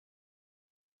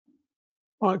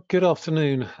All right, good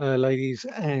afternoon, ladies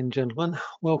and gentlemen.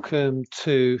 Welcome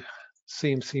to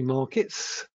CMC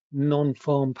Markets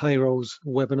non-farm payrolls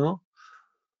webinar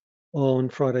on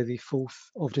Friday the 4th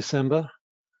of December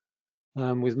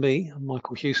with me,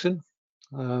 Michael Hewson,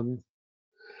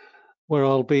 where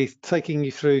I'll be taking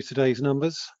you through today's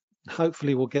numbers.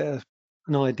 Hopefully we'll get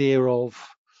an idea of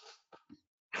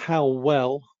how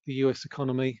well the US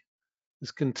economy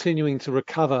is continuing to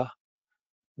recover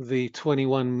the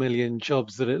 21 million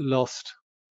jobs that it lost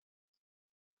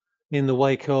in the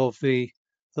wake of the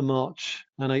March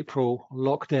and April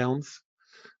lockdowns.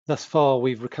 Thus far,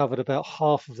 we've recovered about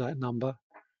half of that number,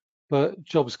 but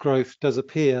jobs growth does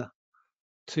appear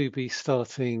to be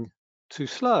starting to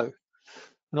slow.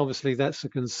 And obviously that's a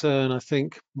concern, I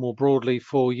think, more broadly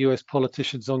for US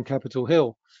politicians on Capitol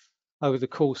Hill. Over the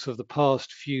course of the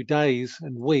past few days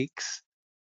and weeks,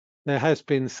 there has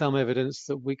been some evidence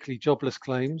that weekly jobless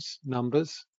claims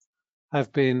numbers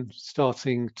have been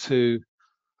starting to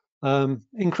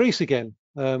increase again.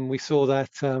 We saw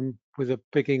that with a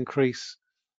big increase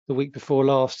the week before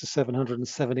last to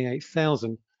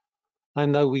 778,000. I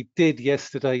know we did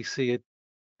yesterday see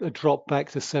a drop back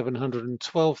to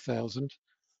 712,000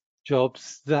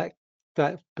 jobs. That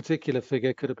particular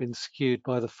figure could have been skewed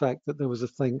by the fact that there was a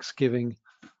Thanksgiving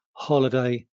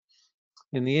holiday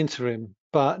in the interim.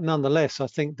 But nonetheless, I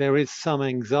think there is some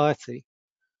anxiety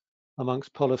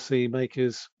amongst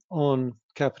policymakers on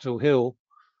Capitol Hill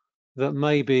that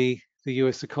maybe the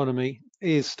US economy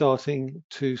is starting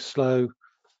to slow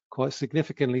quite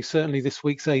significantly. Certainly this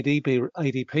week's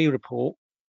ADP report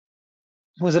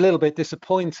was a little bit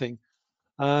disappointing,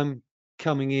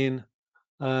 coming in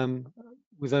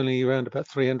with only around about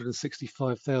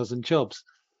 365,000 jobs.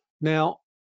 Now,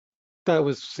 that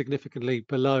was significantly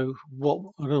below what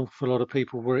an awful lot of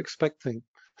people were expecting.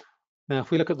 Now, if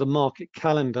we look at the market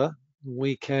calendar,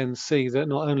 we can see that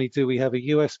not only do we have a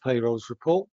US payrolls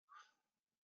report,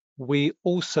 we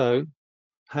also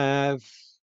have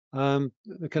the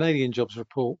Canadian jobs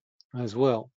report as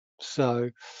well.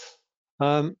 So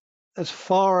as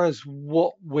far as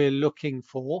what we're looking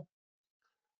for,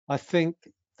 I think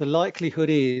the likelihood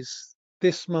is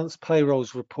this month's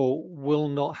payrolls report will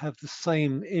not have the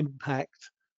same impact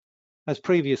as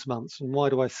previous months. And why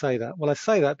do I say that? Well, I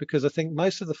say that because I think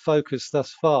most of the focus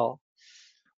thus far,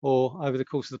 or over the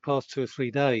course of the past 2 or 3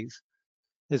 days,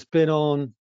 has been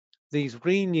on these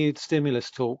renewed stimulus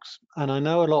talks. And I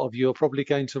know a lot of you are probably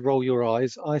going to roll your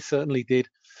eyes. I certainly did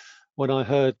when I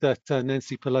heard that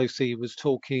Nancy Pelosi was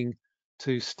talking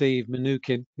to Steve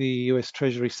Mnuchin, the US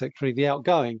Treasury Secretary, the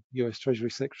outgoing US Treasury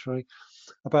Secretary,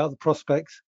 about the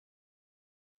prospects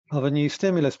of a new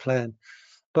stimulus plan.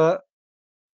 But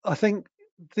I think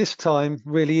this time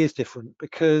really is different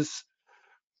because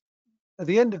at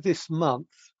the end of this month,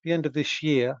 the end of this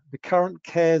year, the current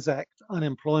CARES Act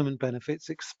unemployment benefits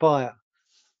expire.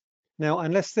 Now,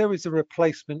 unless there is a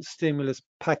replacement stimulus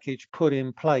package put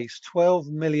in place, 12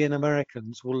 million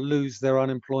Americans will lose their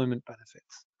unemployment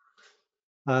benefits,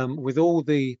 with all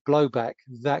the blowback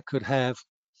that could have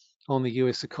on the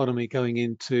US economy going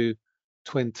into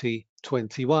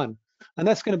 2021. And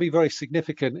that's going to be very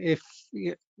significant if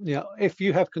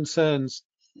you have concerns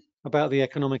about the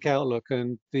economic outlook,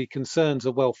 and the concerns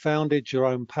are well founded.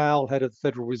 Jerome Powell, head of the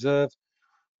Federal Reserve,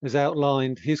 has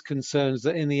outlined his concerns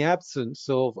that in the absence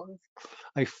of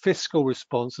a fiscal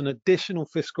response, an additional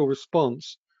fiscal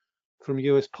response from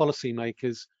US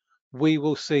policymakers, we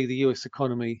will see the US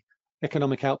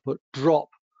economic output drop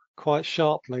quite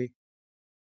sharply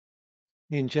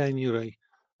in January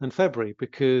and February,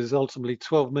 because ultimately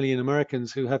 12 million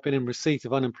Americans who have been in receipt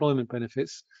of unemployment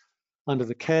benefits under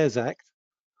the CARES Act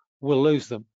will lose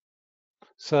them.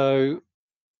 So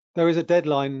there is a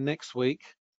deadline next week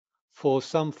for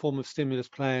some form of stimulus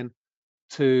plan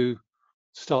to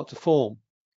start to form.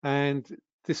 And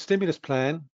this stimulus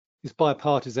plan is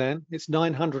bipartisan. It's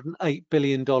 $908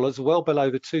 billion, well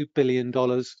below the $2 trillion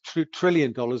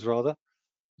rather,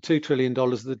 $2 trillion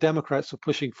the Democrats were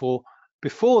pushing for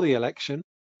before the election.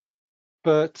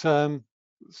 But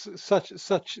such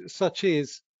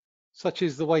is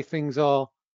the way things are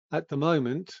at the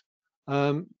moment.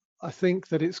 I think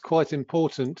that it's quite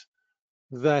important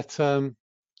that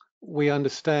we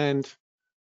understand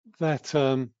that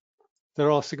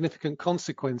there are significant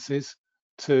consequences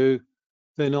to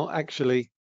they're not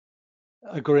actually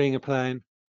agreeing a plan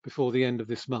before the end of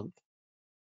this month.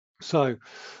 So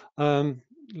let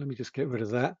me just get rid of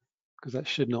that, because that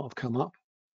should not have come up.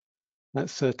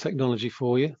 That's technology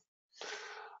for you.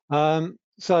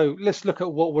 So let's look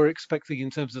at what we're expecting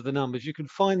in terms of the numbers. You can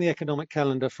find the economic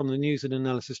calendar from the news and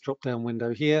analysis drop-down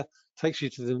window here. Takes you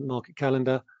to the market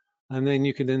calendar. and then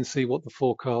you can then see what the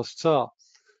forecasts are.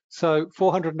 So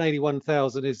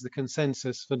 481,000 is the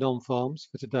consensus for non-farms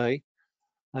for today,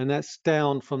 and that's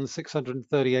down from the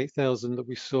 638,000 that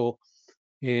we saw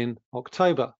in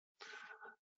October.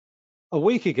 A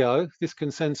week ago, this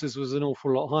consensus was an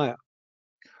awful lot higher.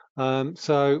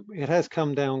 So it has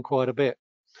come down quite a bit.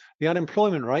 The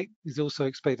unemployment rate is also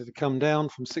expected to come down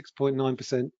from 6.9%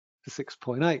 to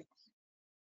 6.8%.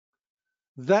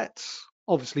 That's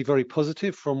obviously very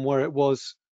positive from where it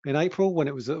was in April, when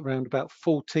it was around about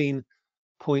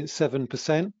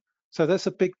 14.7%. So that's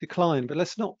a big decline, but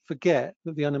let's not forget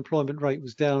that the unemployment rate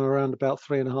was down around about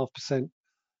 3.5%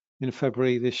 in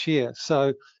February this year.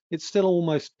 So it's still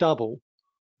almost double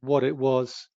what it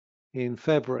was in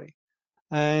February.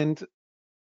 And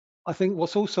I think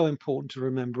what's also important to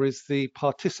remember is the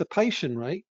participation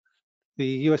rate. The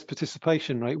US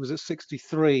participation rate was at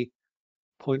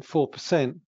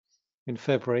 63.4% in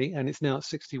February, and it's now at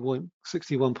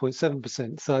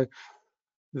 61.7%. So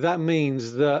that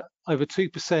means that over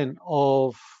 2%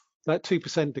 of that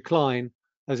 2% decline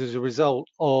as a result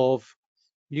of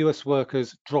US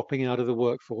workers dropping out of the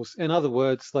workforce. In other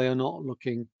words, they are not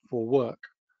looking for work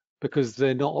because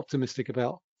they're not optimistic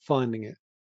about finding it.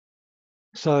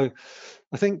 So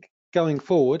I think going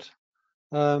forward,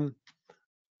 the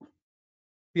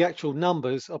actual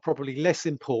numbers are probably less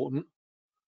important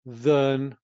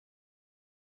than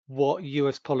what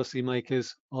US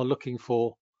policymakers are looking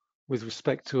for with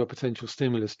respect to a potential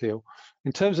stimulus deal.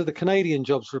 In terms of the Canadian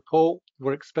jobs report,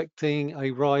 we're expecting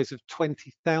a rise of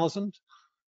 20,000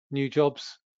 new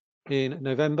jobs in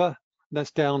November.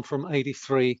 That's down from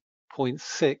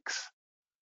 83.6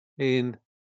 in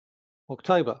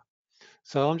October.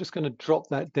 So I'm just going to drop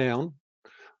that down,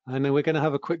 and then we're going to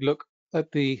have a quick look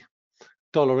at the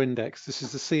dollar index. This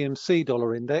is the CMC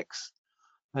dollar index.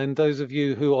 And those of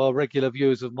you who are regular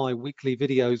viewers of my weekly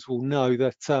videos will know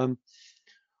that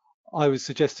I was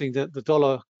suggesting that the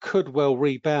dollar could well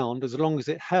rebound as long as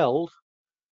it held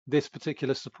this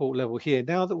particular support level here.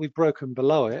 Now that we've broken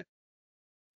below it,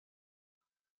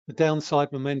 the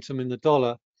downside momentum in the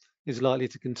dollar is likely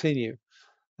to continue.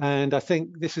 And I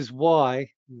think this is why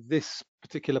this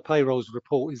particular payrolls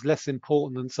report is less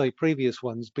important than, say, previous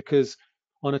ones, because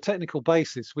on a technical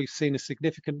basis, we've seen a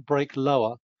significant break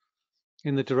lower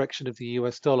in the direction of the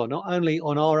US dollar, not only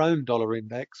on our own dollar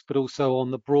index, but also on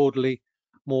the broadly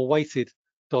more weighted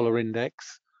dollar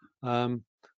index,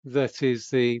 that is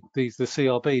the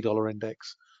CRB dollar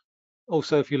index.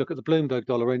 Also, if you look at the Bloomberg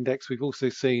dollar index, we've also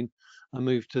seen a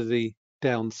move to the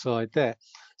downside there.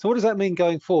 So what does that mean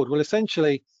going forward? Well,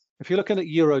 essentially, if you're looking at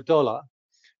euro dollar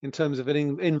in terms of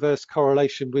an inverse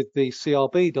correlation with the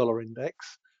CRB dollar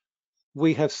index,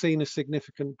 we have seen a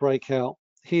significant breakout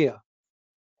here.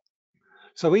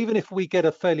 So even if we get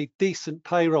a fairly decent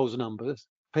payrolls number,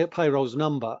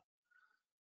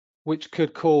 which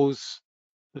could cause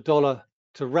the dollar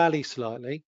to rally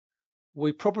slightly,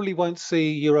 we probably won't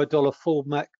see euro dollar fall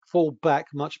back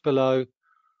much below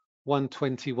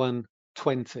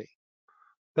 121.20.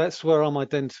 That's where I'm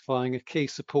identifying a key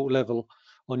support level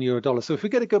on euro dollar. So if we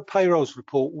get a good payrolls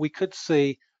report, we could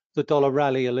see the dollar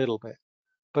rally a little bit.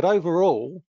 But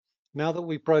overall, now that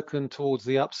we've broken towards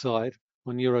the upside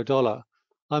on euro dollar,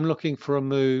 I'm looking for a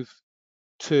move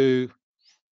to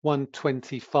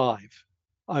 125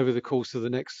 over the course of the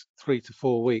next 3 to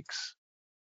 4 weeks.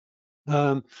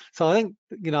 So I think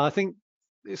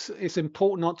it's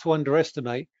important not to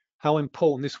underestimate how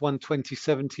important this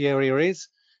 120.70 area is.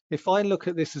 If I look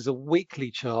at this as a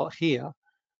weekly chart here,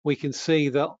 we can see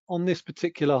that on this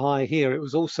particular high here, it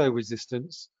was also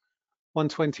resistance.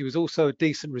 120 was also a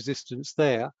decent resistance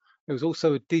there. It was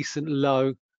also a decent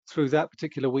low through that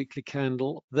particular weekly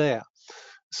candle there.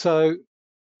 So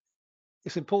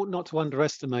it's important not to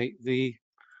underestimate the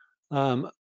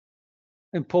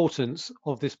importance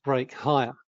of this break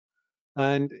higher.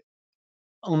 And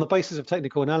on the basis of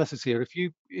technical analysis here,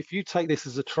 if you take this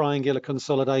as a triangular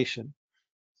consolidation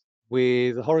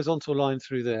with a horizontal line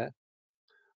through there,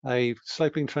 a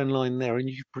sloping trend line there, and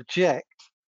you project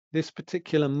this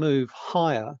particular move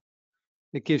higher,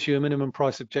 it gives you a minimum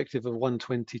price objective of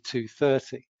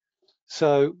 122.30.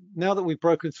 So now that we've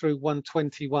broken through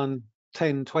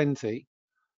 121.10.20,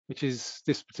 which is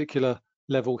this particular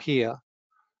level here,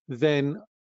 then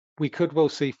we could well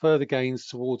see further gains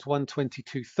towards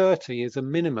 122.30 as a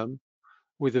minimum,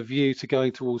 with a view to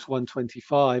going towards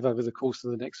 125 over the course of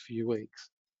the next few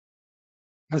weeks.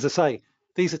 As I say,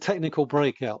 these are technical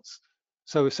breakouts.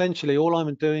 So essentially all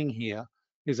I'm doing here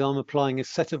is I'm applying a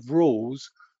set of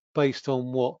rules based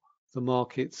on what the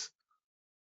markets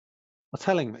are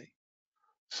telling me.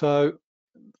 So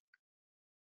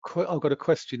I've got a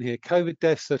question here. COVID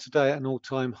deaths are today at an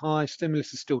all-time high.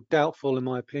 Stimulus is still doubtful, in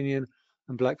my opinion,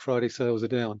 and Black Friday sales are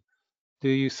down. Do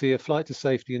you see a flight to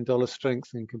safety and dollar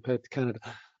strengthening compared to Canada?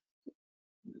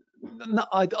 No,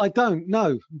 I don't.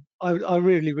 No, I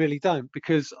really, really don't,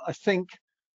 because I think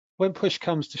when push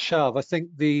comes to shove, I think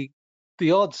the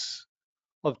odds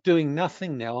of doing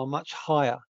nothing now are much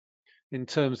higher in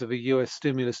terms of a US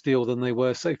stimulus deal than they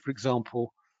were, say, for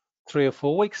example, 3 or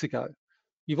 4 weeks ago.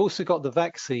 You've also got the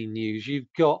vaccine news.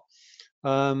 You've got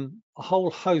a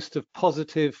whole host of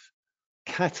positive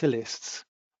catalysts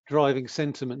driving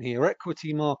sentiment here.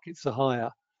 Equity markets are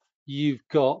higher. You've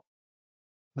got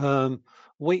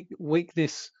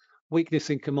weakness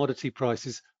in commodity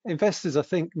prices. Investors, I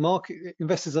think, market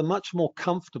investors are much more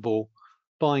comfortable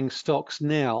buying stocks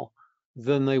now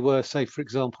than they were, say, for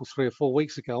example, 3 or 4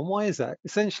 weeks ago. And why is that?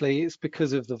 Essentially, it's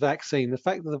because of the vaccine. The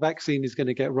fact that the vaccine is going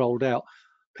to get rolled out,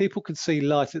 people can see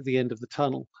light at the end of the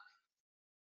tunnel.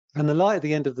 And the light at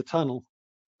the end of the tunnel,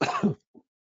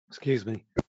 excuse me,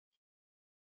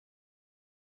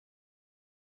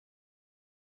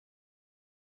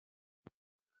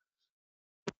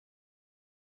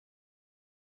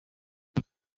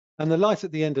 and the light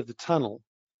at the end of the tunnel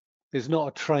is not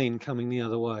a train coming the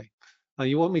other way.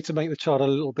 You want me to make the chart a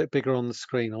little bit bigger on the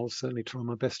screen? I'll certainly try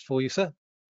my best for you, sir.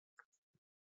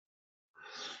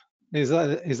 Is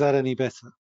that any better?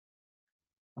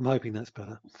 I'm hoping that's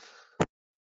better.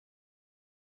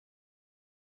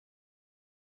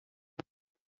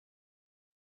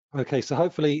 Okay, so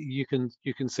hopefully you can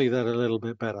see that a little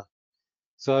bit better.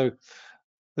 So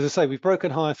as I say, we've broken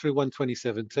higher through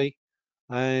 120.70,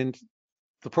 and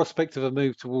the prospect of a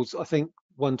move towards, I think,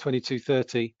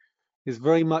 122.30 is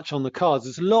very much on the cards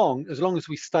as long as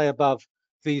we stay above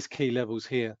these key levels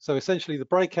here. So essentially the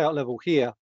breakout level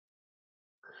here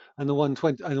and the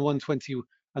 120 and the 120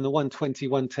 and the 120,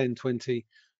 110, 20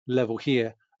 level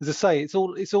here. As I say, it's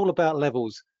all about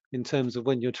levels in terms of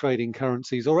when you're trading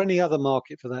currencies or any other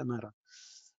market for that matter.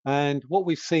 And what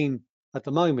we've seen at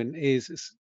the moment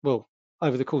is, well,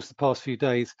 over the course of the past few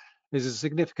days, is a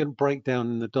significant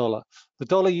breakdown in the dollar. The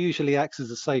dollar usually acts as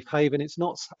a safe haven. It's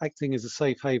not acting as a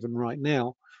safe haven right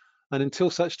now. And until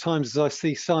such times as I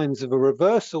see signs of a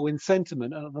reversal in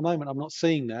sentiment, and at the moment I'm not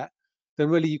seeing that, then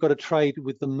really you've got to trade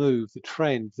with the move, the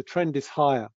trend. The trend is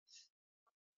higher.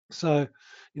 So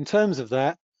in terms of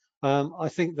that, I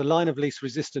think the line of least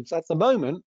resistance at the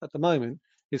moment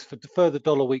is for further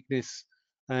dollar weakness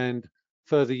and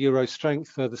further euro strength,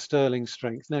 further sterling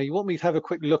strength. Now you want me to have a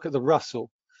quick look at the Russell.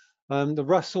 The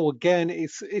Russell, again,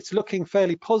 it's looking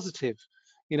fairly positive.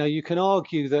 You know, you can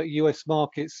argue that US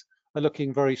markets are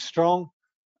looking very strong,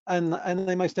 and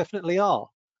they most definitely are.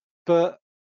 But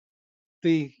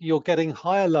you're getting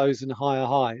higher lows and higher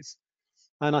highs.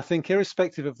 And I think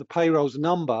irrespective of the payrolls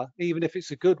number, even if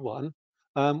it's a good one,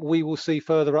 we will see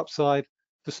further upside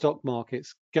for stock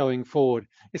markets going forward.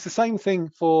 It's the same thing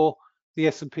for the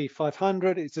S&P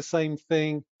 500. It's the same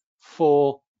thing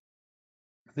for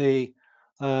the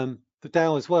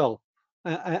Dow as well,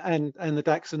 and the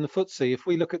DAX and the FTSE. If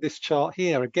we look at this chart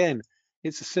here, again,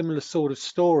 it's a similar sort of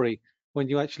story when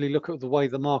you actually look at the way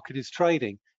the market is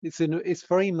trading. It's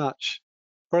very much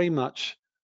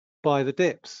by the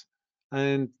dips,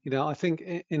 and you know, I think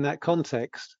in that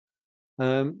context,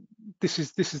 this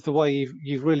is the way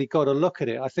you've really got to look at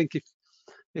it. I think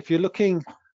if you're looking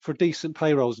for a decent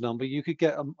payrolls number, you could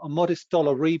get a modest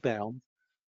dollar rebound.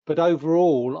 But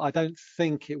overall, I don't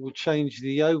think it will change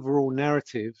the overall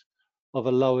narrative of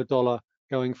a lower dollar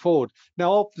going forward.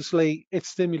 Now, obviously, if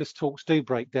stimulus talks do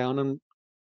break down, and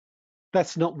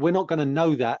we're not going to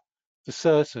know that for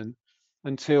certain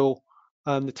until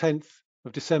the 10th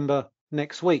of December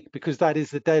next week, because that is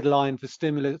the deadline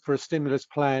for a stimulus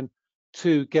plan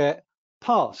to get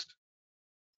passed.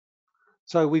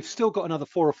 So we've still got another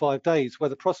 4 or 5 days where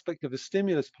the prospect of a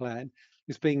stimulus plan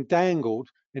is being dangled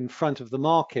in front of the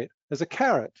market as a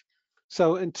carrot.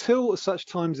 So until such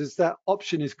times as that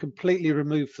option is completely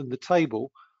removed from the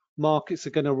table, markets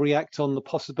are going to react on the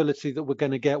possibility that we're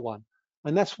going to get one.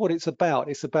 And that's what it's about.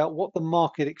 It's about what the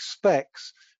market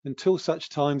expects until such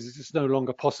times as it's no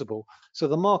longer possible. So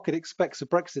the market expects a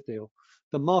Brexit deal.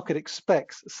 The market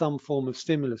expects some form of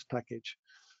stimulus package.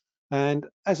 And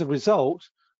as a result,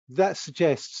 that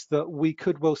suggests that we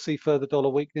could well see further dollar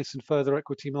weakness and further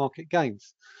equity market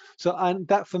gains. So, and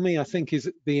that for me, I think is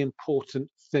the important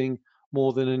thing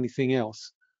more than anything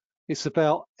else. It's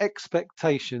about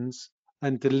expectations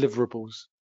and deliverables.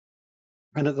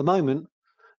 And at the moment,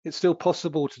 it's still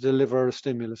possible to deliver a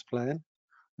stimulus plan,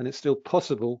 and it's still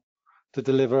possible to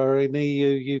deliver an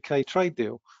EU-UK trade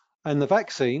deal. And the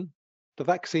vaccine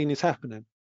is happening.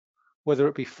 whether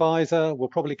it be Pfizer. We're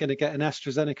probably going to get an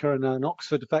AstraZeneca and an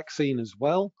Oxford vaccine as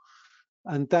well.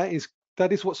 And that is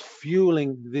what's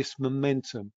fueling this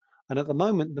momentum. And at the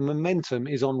moment, the momentum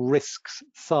is on risks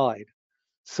side.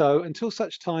 So until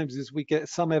such times as we get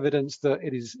some evidence that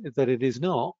it is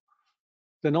not,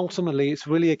 then ultimately it's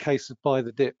really a case of buy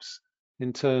the dips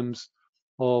in terms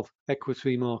of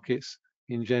equity markets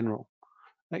in general.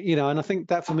 And I think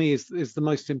that for me is the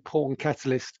most important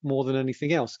catalyst more than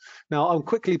anything else. Now, I'm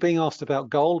quickly being asked about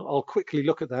gold. I'll quickly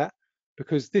look at that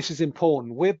because this is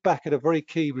important. We're back at a very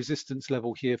key resistance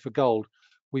level here for gold.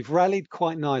 We've rallied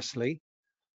quite nicely,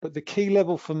 but the key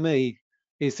level for me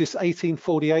is this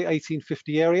 1848,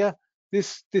 1850 area.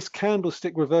 This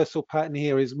candlestick reversal pattern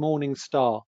here is morning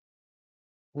star.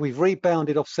 We've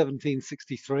rebounded off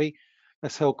 1763.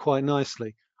 That's held quite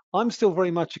nicely. I'm still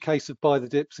very much a case of buy the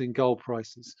dips in gold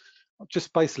prices,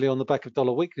 just basically on the back of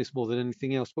dollar weakness more than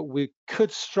anything else. But we could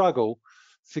struggle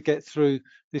to get through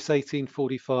this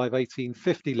 1845,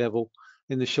 1850 level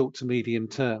in the short to medium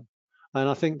term. And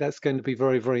I think that's going to be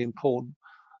very, very important.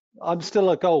 I'm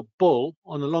still a gold bull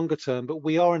on the longer term, but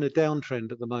we are in a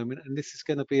downtrend at the moment, and this is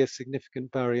going to be a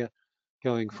significant barrier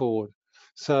going forward.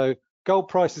 So gold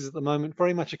prices at the moment,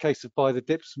 very much a case of buy the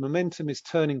dips. Momentum is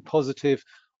turning positive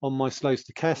on my slow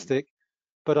stochastic,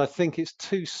 but I think it's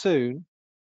too soon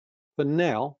for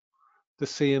now to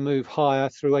see a move higher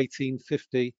through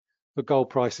 1850 for gold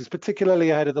prices, particularly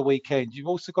ahead of the weekend. You've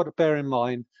also got to bear in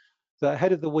mind that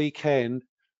ahead of the weekend,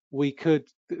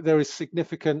 there is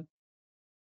significant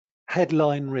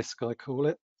headline risk, I call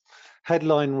it.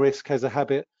 Headline risk has a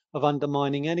habit of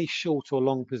undermining any short or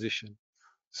long position.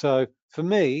 So for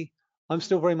me, I'm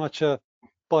still very much a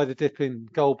buy the dip in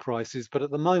gold prices, but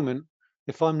at the moment,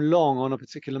 if I'm long on a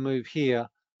particular move here,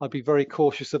 I'd be very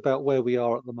cautious about where we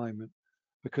are at the moment,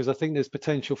 because I think there's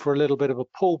potential for a little bit of a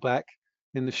pullback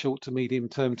in the short to medium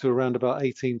term to around about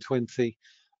 1820,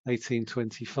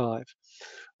 1825.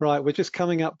 Right, we're just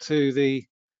coming up to the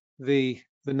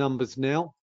numbers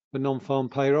now, the non-farm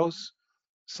payrolls.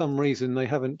 For some reason they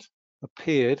haven't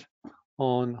appeared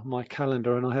on my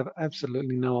calendar, and I have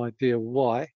absolutely no idea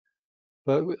why.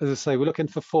 But as I say, we're looking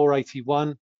for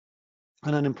 481,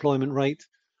 an unemployment rate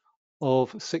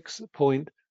of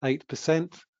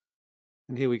 6.8%.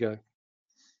 And here we go.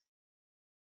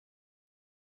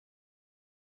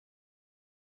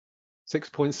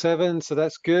 6.7, so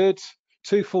that's good.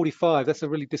 245, that's a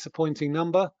really disappointing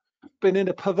number. But in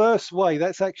a perverse way,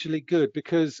 that's actually good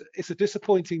because it's a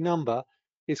disappointing number.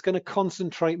 It's going to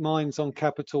concentrate minds on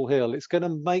Capitol Hill. It's going to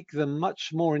make them much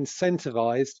more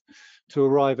incentivized to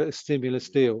arrive at a stimulus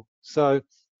deal. So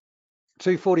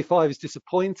 245 is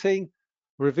disappointing.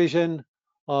 Revision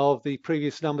of the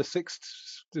previous number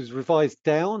 6 is revised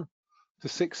down to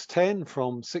 610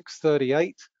 from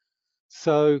 638.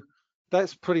 So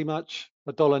that's pretty much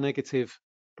a dollar negative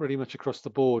pretty much across the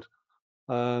board,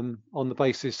 on the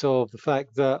basis of the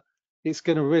fact that it's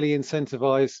going to really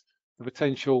incentivize the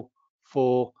potential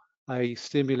for a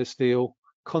stimulus deal,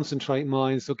 concentrate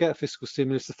minds, or get a fiscal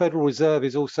stimulus. The Federal Reserve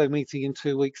is also meeting in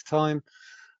 2 weeks' time.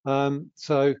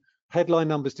 So headline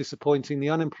numbers disappointing. The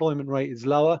unemployment rate is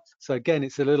lower. So again,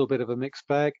 it's a little bit of a mixed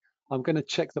bag. I'm going to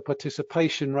check the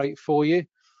participation rate for you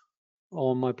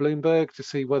on my Bloomberg to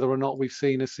see whether or not we've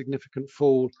seen a significant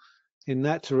fall in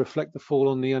that to reflect the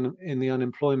fall in the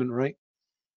unemployment rate.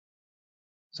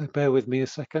 So bear with me a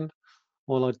second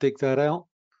while I dig that out.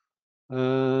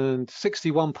 And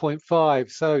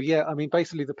 61.5. So yeah, I mean,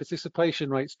 basically the participation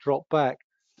rates dropped back.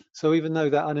 So even though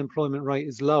that unemployment rate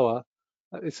is lower,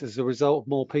 this is a result of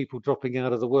more people dropping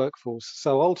out of the workforce.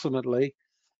 So ultimately,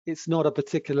 it's not a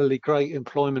particularly great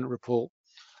employment report.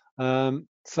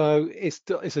 So it's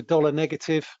a dollar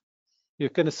negative. You're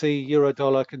going to see euro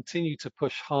dollar continue to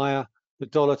push higher, the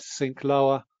dollar to sink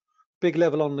lower. Big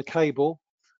level on the cable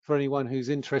for anyone who's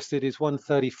interested is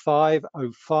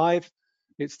 135.05.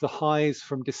 It's the highs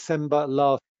from December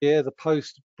last year,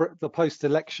 the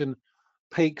post-election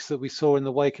peaks that we saw in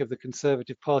the wake of the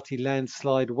Conservative Party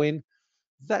landslide win.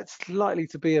 That's likely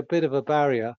to be a bit of a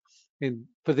barrier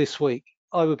for this week.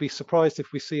 I would be surprised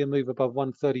if we see a move above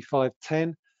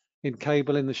 135.10 in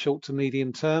cable in the short to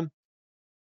medium term.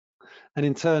 And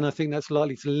in turn, I think that's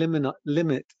likely to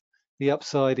limit the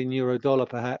upside in euro dollar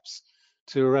perhaps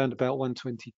to around about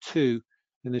 122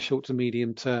 in the short to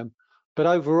medium term. But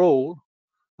overall,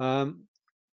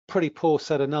 pretty poor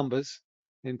set of numbers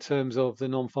in terms of the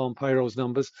non-farm payrolls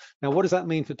numbers. Now, what does that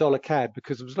mean for dollar CAD?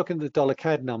 Because I was looking at the dollar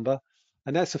CAD number,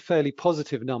 and that's a fairly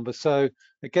positive number. So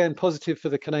again, positive for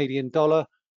the Canadian dollar,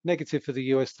 negative for the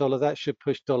US dollar. That should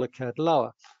push dollar CAD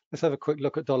lower. Let's have a quick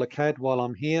look at dollar CAD while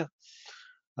I'm here.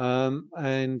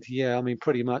 And yeah, I mean,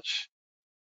 pretty much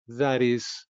that is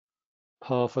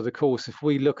par for the course. If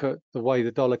we look at the way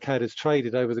the dollar CAD has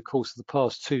traded over the course of the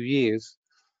past 2 years,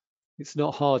 it's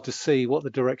not hard to see what the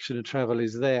direction of travel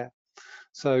is there.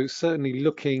 So certainly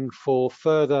looking for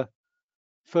further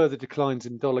declines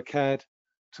in dollar CAD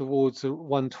towards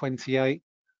 128,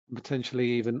 and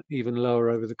potentially even lower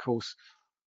over the course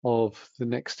of the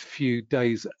next few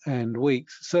days and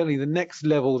weeks. Certainly the next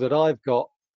level that I've got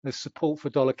as support for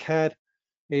dollar CAD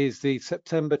is the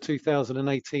September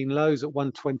 2018 lows at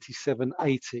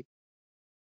 127.80.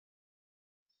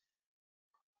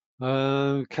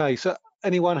 Okay, so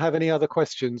anyone have any other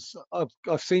questions?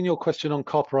 I've seen your question on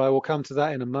copper. I will come to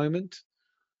that in a moment.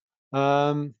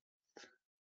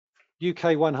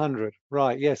 UK 100,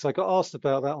 right? Yes, I got asked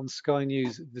about that on Sky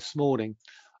News this morning.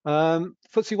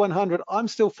 FTSE 100, I'm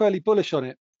still fairly bullish on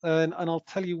it, and I'll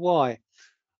tell you why.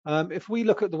 If we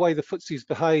look at the way the FTSE's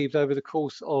behaved over the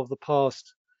course of the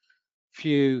past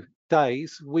few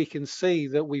days, we can see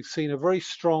that we've seen a very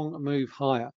strong move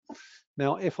higher.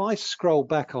 Now, if I scroll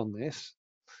back on this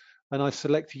and I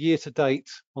select year to date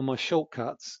on my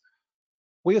shortcuts,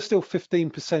 we are still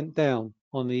 15% down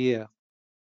on the year.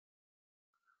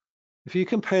 If you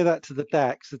compare that to the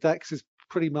DAX is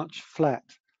pretty much flat.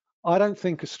 I don't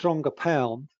think a stronger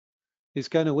pound is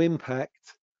going to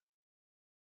impact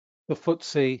the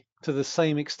FTSE to the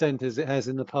same extent as it has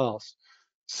in the past.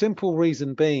 Simple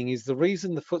reason being is the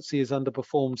reason the FTSE has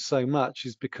underperformed so much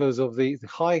is because of the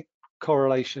high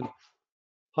correlation,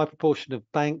 high proportion of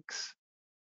banks,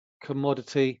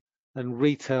 commodity and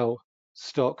retail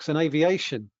stocks and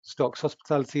aviation stocks,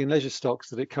 hospitality and leisure stocks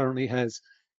that it currently has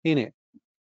in it.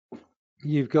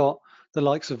 You've got the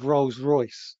likes of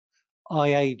Rolls-Royce,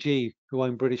 IAG, who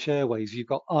own British Airways. You've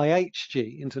got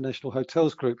IHG, International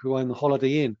Hotels Group, who own the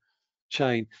Holiday Inn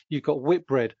chain. You've got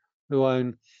Whitbread, who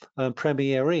own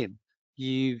Premier Inn.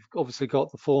 You've obviously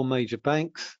got the 4 major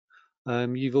banks.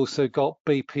 You've also got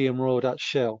BP and Royal Dutch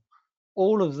Shell.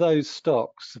 All of those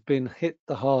stocks have been hit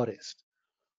the hardest.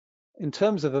 In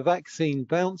terms of a vaccine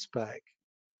bounce back,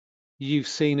 you've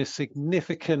seen a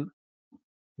significant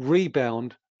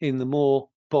rebound in the more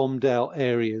bombed out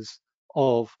areas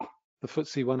of the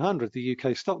FTSE 100, the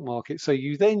UK stock market. So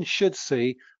you then should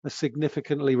see a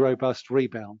significantly robust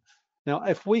rebound. Now,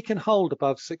 if we can hold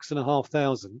above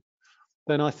 6,500,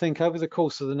 then I think over the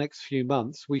course of the next few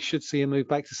months, we should see a move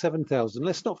back to 7,000.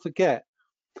 Let's not forget,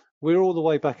 we're all the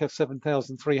way back at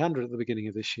 7,300 at the beginning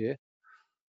of this year,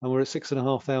 and we're at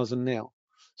 6,500 now.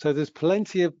 So there's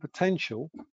plenty of potential,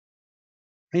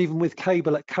 even with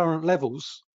cable at current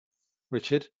levels,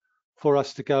 Richard, for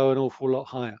us to go an awful lot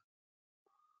higher.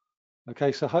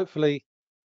 Okay, so hopefully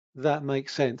that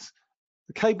makes sense.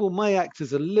 The cable may act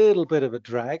as a little bit of a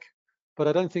drag, but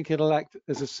I don't think it'll act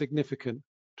as a significant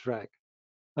drag.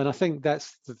 And I think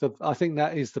that's I think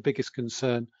that is the biggest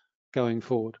concern going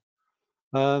forward.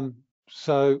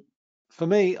 So for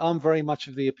me, I'm very much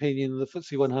of the opinion the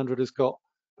FTSE 100 has got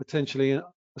potentially a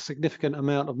significant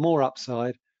amount of more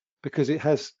upside because it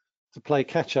has to play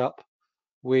catch up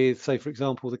with, say, for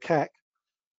example, the CAC,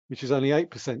 which is only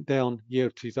 8% down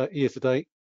year to date,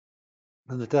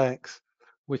 and the DAX,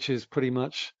 which has pretty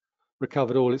much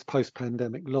recovered all its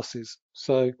post-pandemic losses.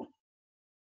 So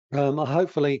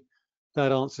hopefully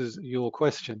that answers your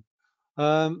question.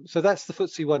 So that's the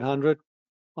FTSE 100.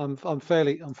 I'm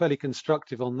fairly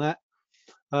constructive on that.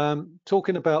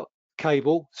 Talking about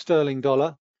cable, sterling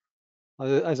dollar,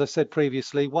 as I said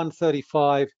previously,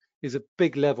 135 is a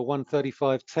big level,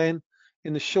 135.10.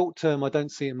 In the short term, I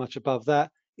don't see it much above that,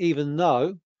 even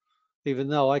though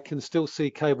I can still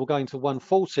see cable going to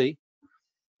 140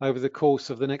 over the course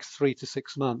of the next 3 to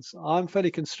 6 months. I'm fairly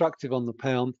constructive on the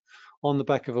pound on the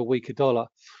back of a weaker dollar.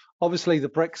 Obviously, the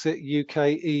Brexit,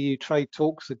 UK, EU trade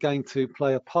talks are going to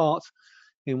play a part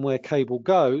in where cable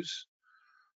goes,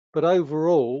 but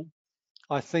overall,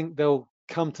 I think they'll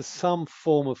come to some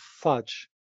form of fudge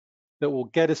that will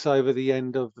get us over the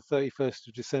end of the 31st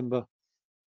of December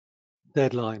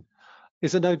deadline.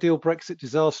 Is a no-deal Brexit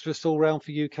disastrous all round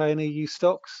for UK and EU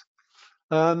stocks?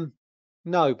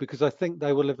 No, because I think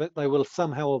they will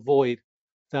somehow avoid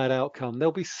that outcome.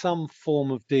 There'll be some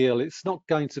form of deal. It's not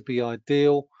going to be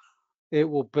ideal. It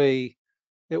will be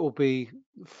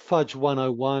fudge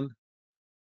 101,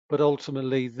 but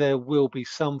ultimately there will be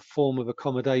some form of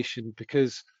accommodation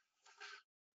because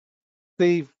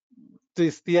the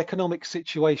economic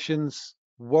situations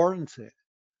warrant it.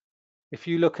 If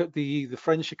you look at the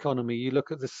French economy, you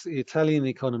look at the Italian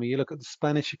economy, you look at the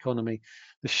Spanish economy,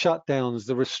 the shutdowns,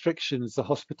 the restrictions, the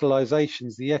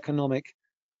hospitalizations, the economic,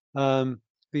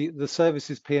 the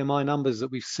services PMI numbers that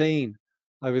we've seen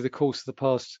over the course of the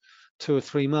past 2 or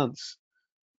 3 months,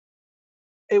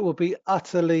 it would be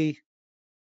utterly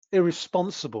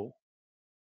irresponsible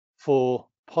for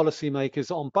policymakers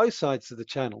on both sides of the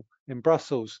channel, in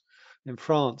Brussels, in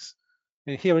France,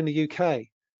 and here in the UK,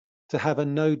 to have a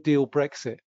no-deal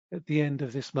Brexit at the end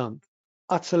of this month.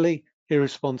 Utterly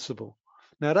irresponsible.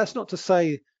 Now, that's not to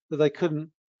say that they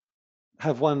couldn't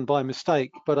have won by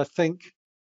mistake, but I think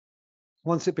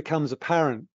once it becomes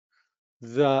apparent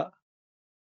that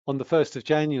on the 1st of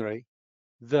January,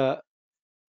 that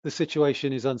the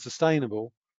situation is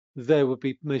unsustainable, there would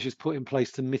be measures put in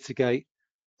place to mitigate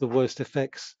the worst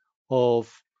effects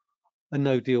of a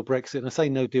no-deal Brexit. And I say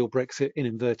no-deal Brexit in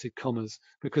inverted commas,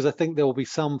 because I think there will be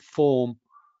some form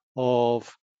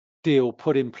of deal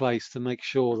put in place to make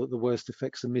sure that the worst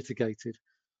effects are mitigated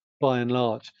by and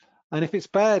large. And if it's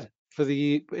bad for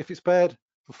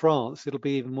France, it'll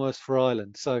be even worse for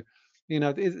Ireland. So,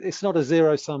 it's not a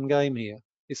zero-sum game here.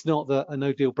 It's not that a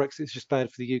no-deal Brexit is just bad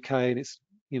for the UK and it's,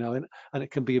 and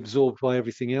it can be absorbed by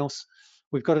everything else.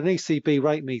 We've got an ECB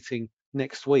rate meeting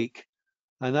next week,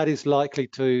 and that is likely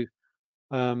to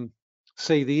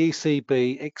see the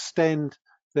ECB extend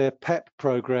their PEP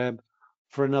program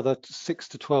for another 6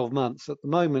 to 12 months. At the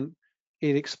moment,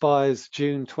 it expires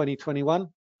June 2021.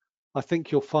 I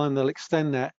think you'll find they'll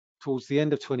extend that towards the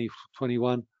end of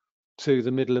 2021 to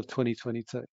the middle of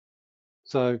 2022.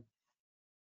 So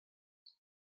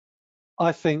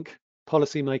I think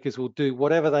policymakers will do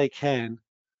whatever they can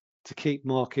to keep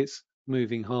markets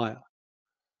moving higher.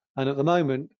 And at the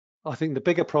moment, I think the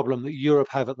bigger problem that Europe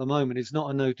have at the moment is not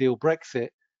a no-deal Brexit.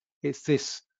 It's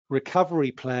this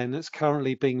recovery plan that's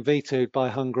currently being vetoed by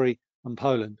Hungary and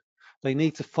Poland. They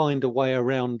need to find a way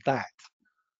around that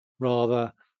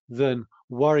rather than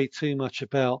worry too much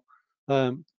about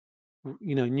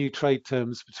new trade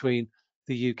terms between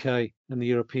the UK and the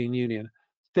European Union.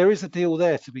 There is a deal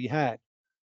there to be had.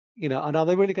 And are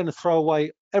they really going to throw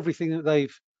away everything that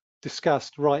they've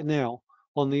discussed right now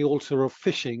on the altar of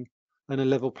fishing and a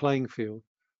level playing field?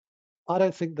 I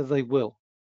don't think that they will.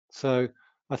 So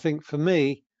I think for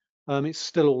me, it's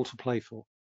still all to play for.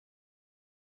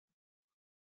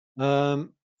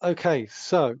 Okay,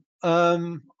 so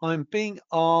I'm being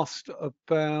asked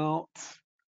about.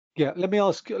 Yeah, let me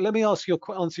answer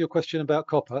your question about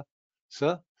copper,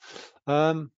 sir.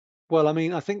 Well,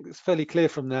 I think it's fairly clear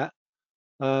from that.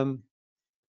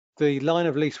 The line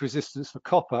of least resistance for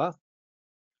copper.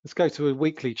 Let's go to a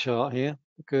weekly chart here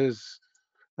because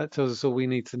that tells us all we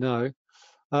need to know.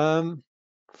 The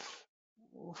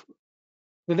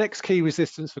next key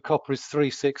resistance for copper is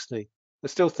 360. I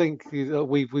still think that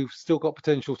we've still got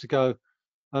potential to go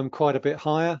quite a bit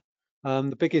higher.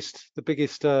 The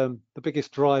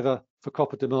biggest driver for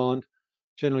copper demand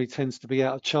generally tends to be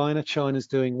out of China. China's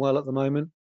doing well at the moment,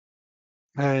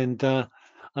 and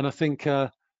I think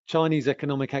Chinese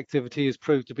economic activity has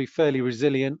proved to be fairly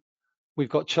resilient. We've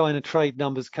got China trade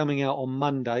numbers coming out on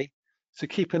Monday, so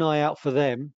keep an eye out for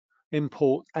them,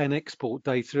 import and export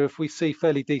data. If we see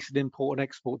fairly decent import and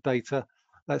export data,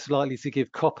 that's likely to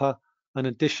give copper an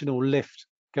additional lift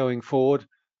going forward.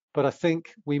 But I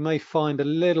think we may find a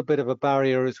little bit of a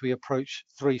barrier as we approach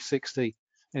 360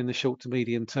 in the short to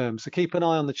medium term. So keep an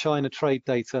eye on the China trade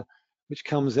data, which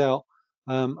comes out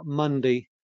Monday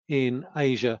in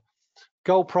Asia.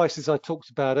 Gold prices I talked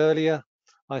about earlier.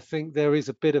 I think there is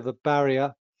a bit of a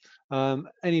barrier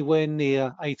anywhere near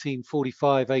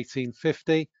 1845,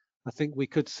 1850. I think we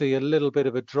could see a little bit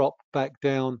of a drop back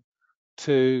down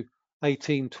to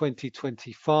 1820,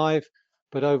 25.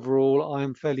 But overall, I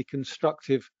am fairly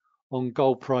constructive on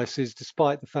gold prices,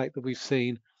 despite the fact that we've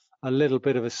seen a little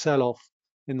bit of a sell-off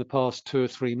in the past 2 or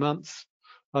 3 months.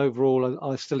 Overall,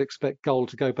 I still expect gold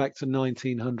to go back to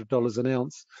 $1,900 an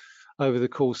ounce over the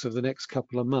course of the next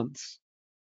couple of months.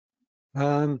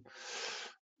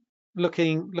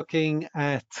 Looking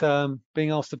at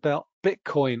being asked about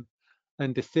Bitcoin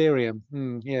and Ethereum.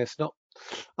 Yeah, it's not.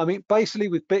 Basically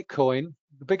with Bitcoin,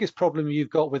 the biggest problem you've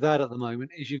got with that at the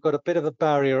moment is you've got a bit of a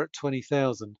barrier at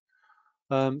 20,000.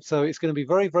 So it's going to be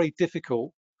very, very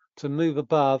difficult to move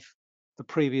above the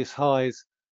previous highs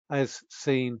as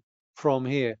seen from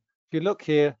here. If you look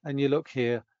here and you look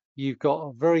here, you've got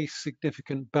a very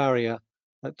significant barrier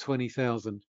at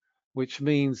 20,000, which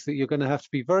means that you're going to have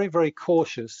to be very, very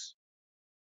cautious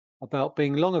about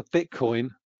being long of Bitcoin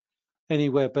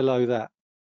anywhere below that.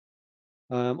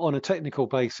 On a technical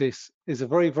basis, is a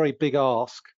very, very big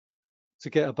ask to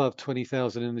get above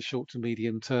 20,000 in the short to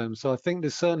medium term. So I think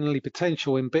there's certainly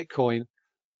potential in Bitcoin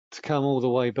to come all the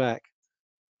way back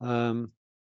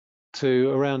to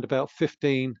around about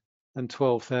 15 and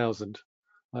 12,000.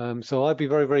 So I'd be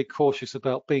very, very cautious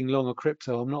about being long a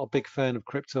crypto. I'm not a big fan of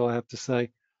crypto, I have to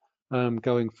say.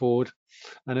 going forward,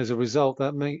 and as a result,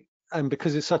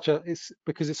 because it's such an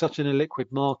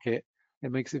illiquid market,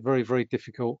 it makes it very, very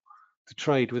difficult to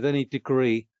trade with any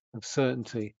degree of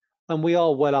certainty. And we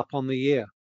are well up on the year.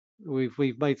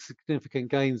 We've made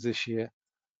significant gains this year,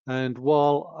 and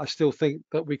while I still think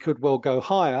that we could well go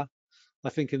higher, I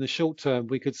think in the short term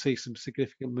we could see some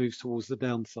significant moves towards the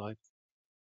downside.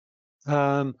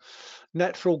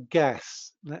 Natural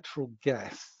gas.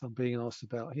 I'm being asked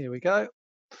about. Here we go.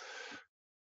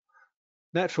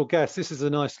 Natural gas. This is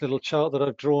a nice little chart that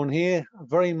I've drawn here.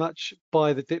 Very much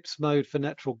buy the dips mode for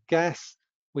natural gas.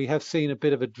 We have seen a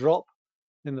bit of a drop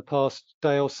in the past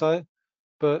day or so,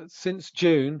 but since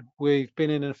June we've been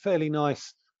in a fairly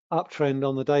nice uptrend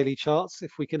on the daily charts.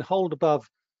 If we can hold above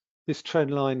this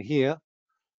trend line here,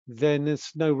 then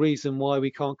there's no reason why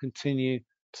we can't continue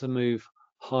to move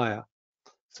higher.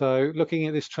 So looking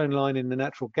at this trend line in the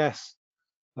natural gas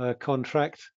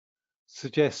contract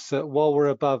suggests that while we're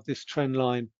above this trend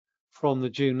line from the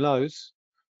June lows,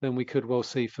 then we could well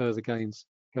see further gains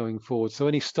going forward. So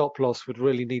any stop loss would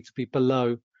really need to be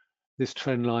below this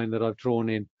trend line that I've drawn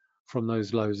in from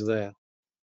those lows there.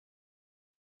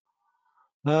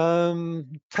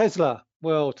 Tesla.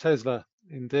 Well, Tesla,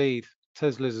 indeed.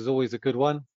 Tesla's is always a good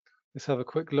one. Let's have a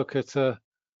quick look at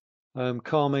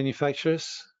car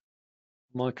manufacturers.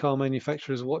 My car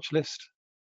manufacturers watch list.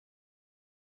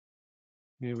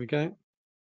 Here we go.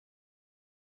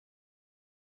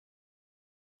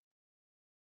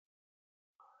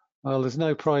 Well, there's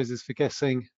no prizes for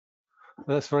guessing.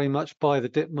 That's very much buy the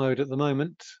dip mode at the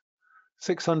moment.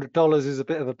 $600 is a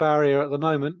bit of a barrier at the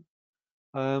moment,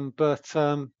 but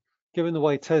given the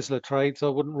way Tesla trades, I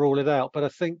wouldn't rule it out. But I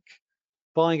think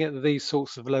buying at these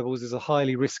sorts of levels is a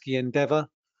highly risky endeavor.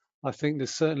 I think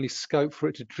there's certainly scope for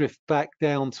it to drift back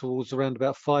down towards around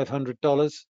about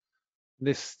 $500.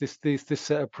 This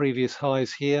set of previous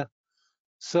highs here,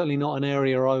 certainly not an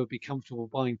area I would be comfortable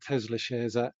buying Tesla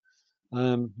shares at,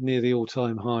 near the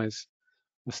all-time highs.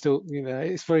 Still,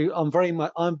 it's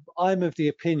I'm of the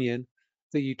opinion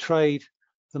that you trade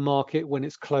the market when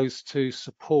it's close to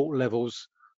support levels.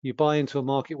 You buy into a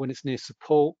market when it's near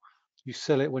support, you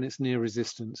sell it when it's near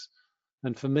resistance.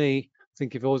 And for me, I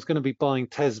think if I was going to be buying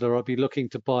Tesla, I'd be looking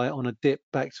to buy it on a dip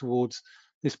back towards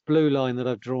this blue line that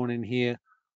I've drawn in here,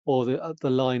 or the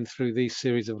line through these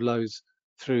series of lows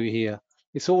through here.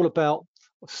 It's all about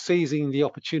seizing the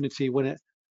opportunity when it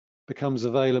becomes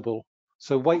available.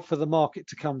 So wait for the market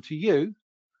to come to you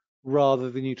rather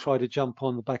than you try to jump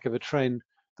on the back of a trend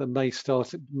that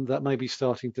may be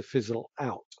starting to fizzle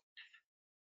out.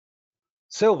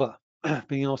 Silver.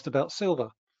 Being asked about silver.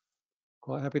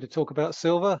 Quite happy to talk about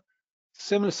silver.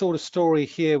 Similar sort of story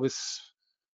here with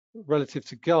relative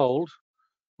to gold.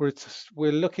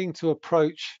 We're looking to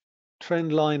approach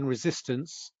trend line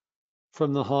resistance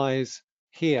from the highs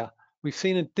here. We've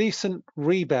seen a decent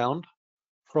rebound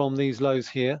from these lows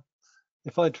here.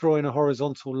 If I draw in a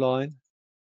horizontal line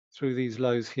through these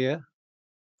lows here,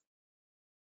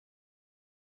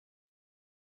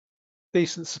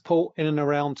 decent support in and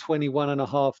around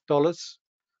 $21.50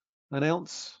 an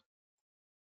ounce,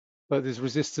 but there's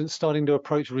resistance starting to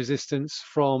approach resistance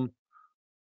from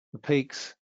the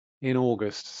peaks in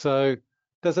August. So it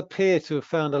does appear to have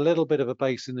found a little bit of a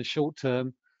base in the short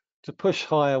term. To push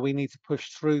higher, we need to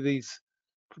push through this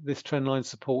trend line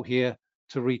support here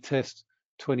to retest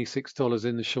 $26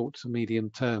 in the short to medium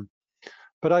term.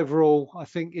 But overall, I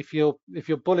think if you're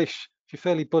bullish, if you're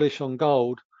fairly bullish on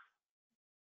gold,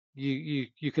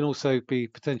 you can also be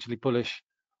potentially bullish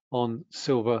on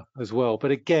silver as well.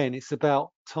 But again, it's about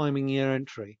timing your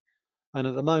entry. And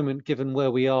at the moment, given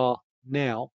where we are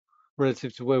now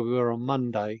relative to where we were on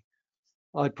Monday,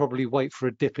 I'd probably wait for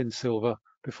a dip in silver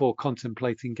before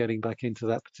contemplating getting back into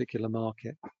that particular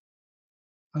market.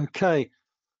 Okay,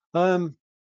 trying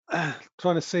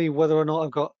to see whether or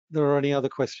not there are any other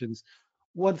questions.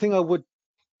 One thing I would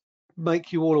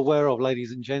make you all aware of,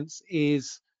 ladies and gents,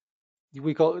 is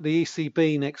we got the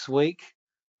ECB next week.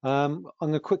 I'm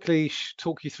going to quickly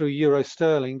talk you through Euro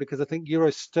Sterling, because I think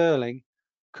Euro Sterling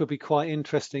could be quite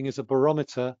interesting as a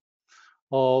barometer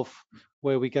of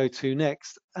where we go to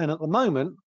next. And at the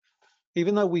moment,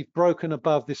 even though we've broken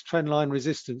above this trend line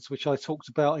resistance, which I talked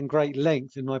about in great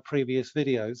length in my previous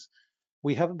videos,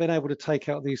 we haven't been able to take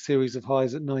out these series of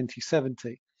highs at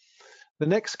 90.70. The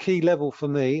next key level for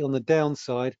me on the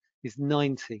downside is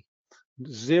 90,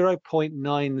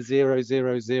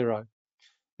 0.9000.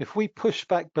 If we push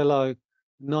back below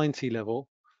 90 level,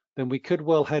 then we could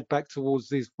well head back towards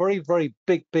these very, very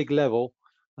big level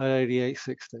at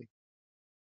 88.60.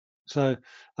 So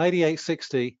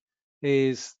 88.60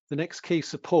 is the next key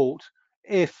support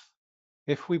if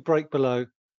we break below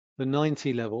the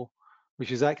 90 level, which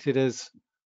has acted as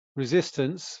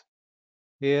resistance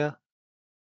here,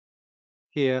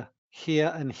 here,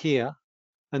 here, and here,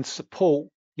 and support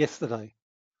yesterday.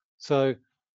 So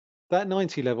that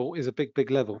 90 level is a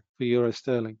big level for euro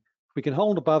sterling. If we can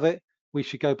hold above it, we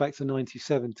should go back to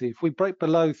 90.70. If we break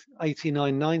below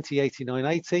 89.90,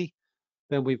 89.80,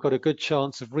 then we've got a good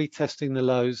chance of retesting the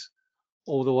lows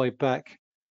all the way back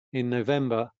in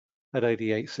November at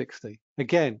 88.60.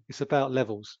 Again, it's about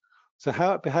levels. So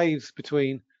how it behaves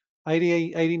between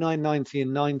 88, 89.90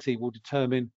 and 90 will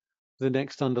determine the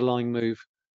next underlying move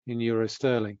in euro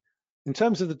sterling. In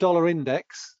terms of the dollar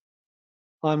index,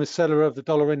 I'm a seller of the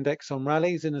dollar index on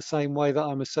rallies in the same way that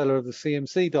I'm a seller of the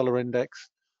CMC dollar index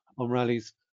on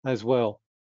rallies as well.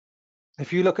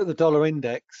 If you look at the dollar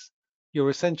index,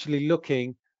 you're essentially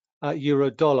looking at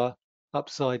euro dollar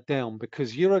upside down,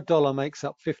 because euro dollar makes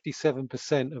up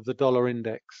 57% of the dollar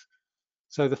index.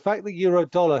 So the fact that euro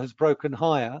dollar has broken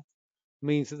higher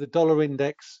means that the dollar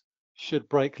index should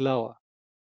break lower.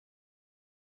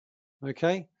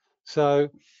 Okay, so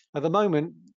at the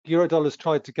moment, euro dollar's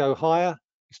tried to go higher.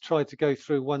 It's tried to go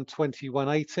through 120,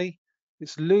 180.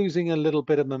 It's losing a little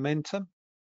bit of momentum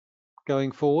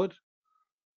going forward.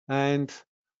 And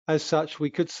as such, we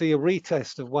could see a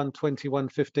retest of 120,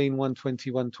 115,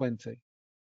 120, 120.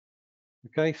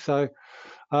 Okay, so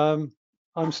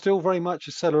I'm still very much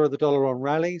a seller of the dollar on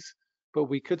rallies, but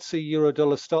we could see euro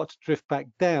dollar start to drift back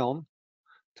down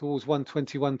towards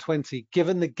 120, 120,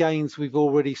 given the gains we've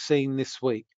already seen this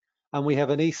week. And we have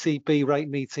an ECB rate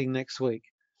meeting next week.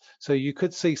 So you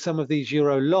could see some of these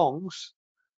euro longs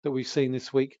that we've seen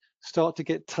this week start to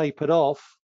get tapered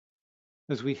off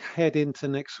as we head into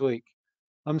next week.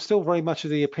 I'm still very much of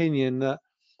the opinion that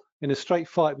in a straight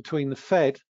fight between the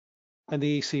Fed and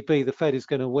the ECB, the Fed is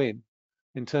going to win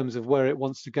in terms of where it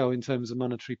wants to go in terms of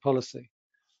monetary policy.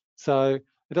 So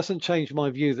it doesn't change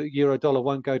my view that euro dollar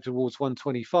won't go towards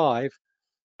 125,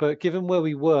 but given where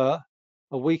we were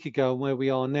a week ago and where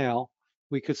we are now,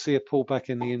 we could see a pullback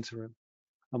in the interim,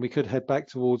 and we could head back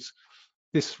towards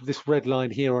this red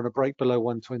line here on a break below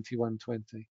 120,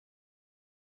 120.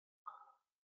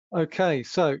 Okay,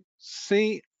 so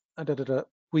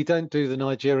we don't do the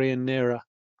Nigerian Naira.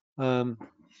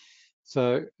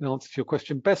 So in answer to your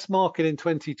question, best market in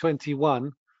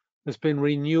 2021 has been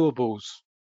renewables.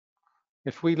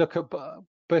 If we look at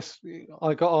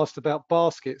I got asked about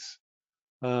baskets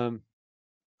a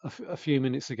few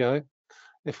minutes ago.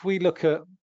 If we look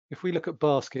at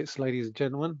baskets, ladies and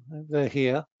gentlemen, they're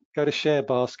here. Go to share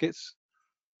baskets,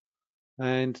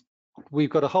 and we've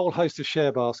got a whole host of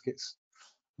share baskets.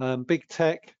 Big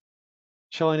tech,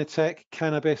 China tech,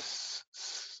 cannabis,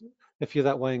 if you're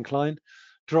that way inclined,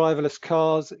 driverless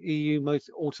cars, EU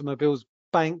automobiles,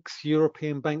 banks,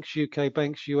 European banks, UK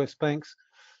banks, US banks.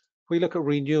 If we look at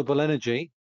renewable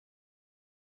energy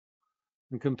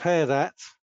and compare that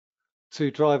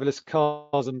to driverless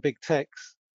cars and big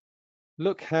techs,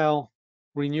 look how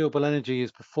renewable energy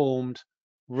is performed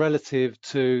relative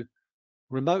to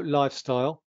remote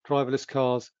lifestyle, driverless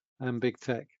cars, and big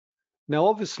tech. Now,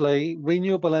 obviously,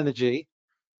 renewable energy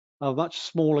are much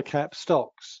smaller cap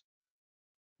stocks,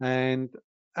 and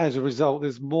as a result,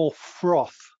 there's more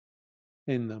froth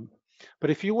in them.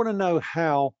 But if you want to know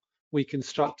how we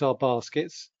construct our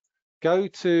baskets, go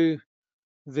to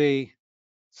the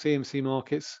CMC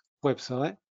Markets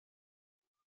website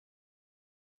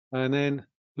and then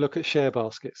look at share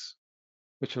baskets,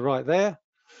 which are right there.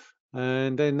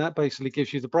 And then that basically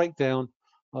gives you the breakdown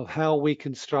of how we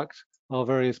construct our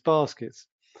various baskets.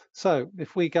 So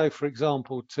if we go, for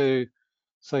example, to,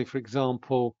 say, for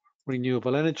example,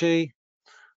 renewable energy,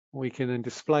 we can then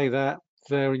display that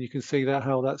there, and you can see that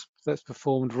how that's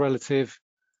performed relative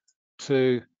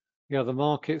to the other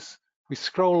markets. We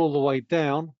scroll all the way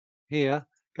down here,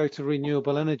 go to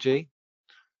renewable energy.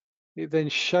 It then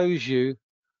shows you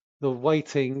the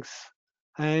weightings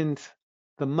and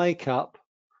the makeup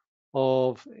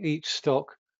of each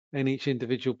stock in each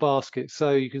individual basket.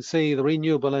 So you can see the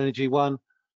renewable energy one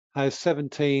has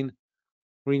 17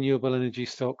 renewable energy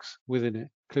stocks within it,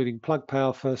 including Plug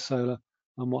Power, First Solar,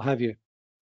 and what have you.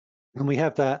 And we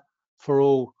have that for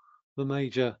all the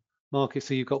major markets.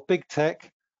 So you've got big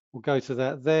tech, we'll go to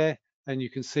that there, and you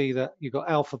can see that you've got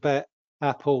Alphabet,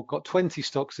 Apple, got 20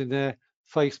 stocks in there,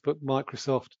 Facebook,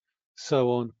 Microsoft,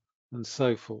 so on and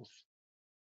so forth.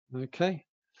 Okay,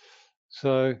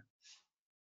 so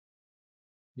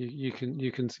you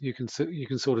can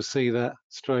sort of see that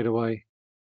straight away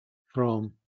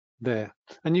from there,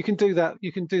 and you can do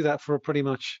that for pretty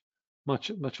much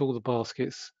all the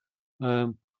baskets,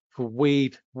 for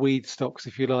weed stocks,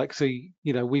 if you like. So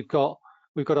you know we've got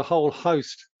a whole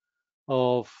host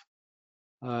of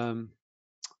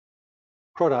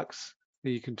products that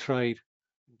you can trade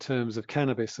in terms of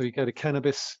cannabis. So you go to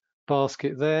cannabis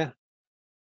basket there,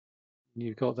 and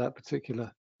you've got that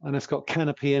particular, and it's got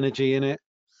Canopy Energy in it.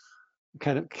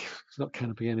 It's not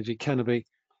Canopy Energy, Canopy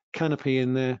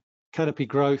in there, Canopy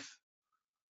Growth,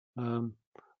 and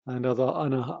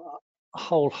a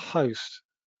whole host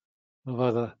of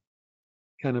other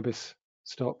cannabis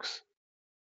stocks.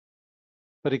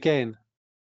 But again,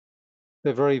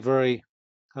 they're very, very,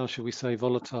 how should we say,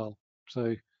 volatile.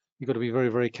 So you've got to be very,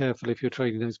 very careful if you're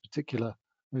trading those particular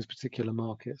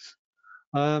markets.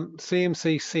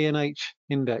 CMC CNH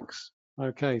index.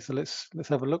 Okay, so let's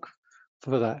have a look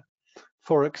for that.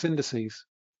 Forex indices.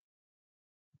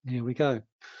 Here we go.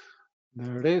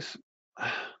 There it is.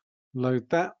 Load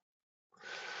that.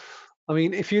 I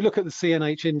mean, if you look at the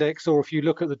CNH index, or if you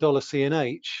look at the dollar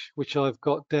CNH, which I've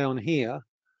got down here,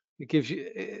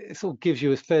 it sort of gives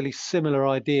you a fairly similar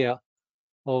idea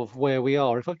of where we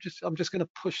are. If I'm just going to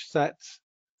push that,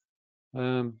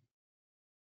 come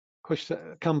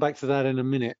back to that in a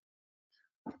minute,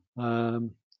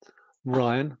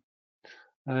 Ryan,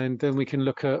 and then we can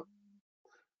look at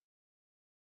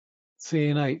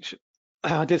CNH.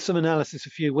 I did some analysis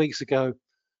a few weeks ago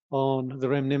on the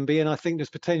renminbi, and I think there's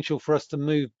potential for us to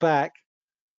move back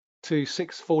to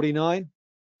 649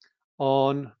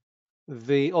 on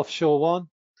the offshore one.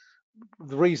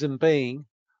 The reason being,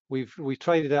 we've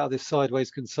traded out of this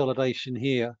sideways consolidation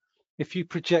here. If you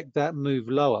project that move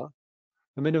lower,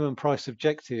 the minimum price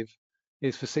objective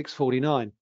is for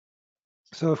 649.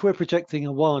 So if we're projecting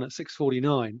a 1 at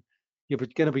 649, you're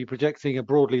going to be projecting a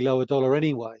broadly lower dollar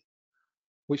anyway,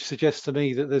 which suggests to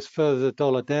me that there's further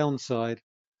dollar downside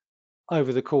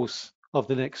over the course of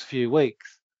the next few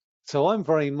weeks. So I'm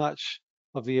very much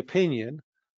of the opinion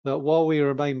that while we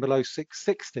remain below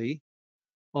 660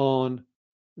 on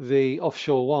the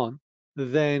offshore one,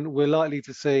 then we're likely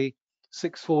to see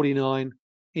 649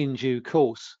 in due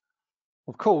course.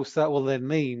 Of course, that will then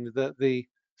mean that the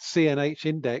CNH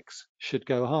index should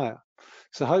go higher.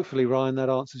 So hopefully, Ryan, that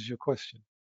answers your question.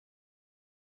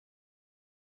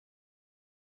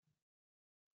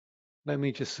 Let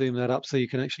me just zoom that up so you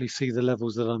can actually see the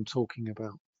levels that I'm talking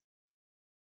about.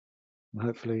 And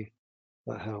hopefully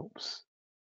that helps.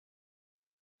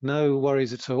 No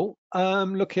worries at all.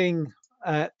 Looking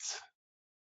at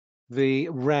the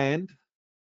Rand,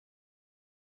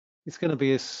 it's going to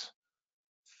be a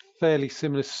fairly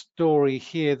similar story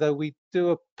here, though we do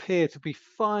appear to be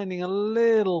finding a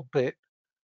little bit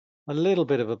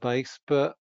of a base,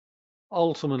 but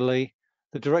ultimately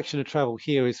the direction of travel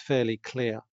here is fairly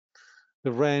clear.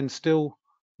 The Rand still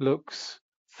looks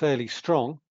fairly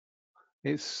strong.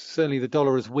 It's certainly, the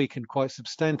dollar has weakened quite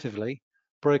substantively,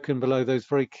 broken below those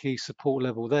very key support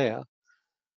level there.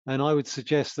 And I would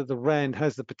suggest that the Rand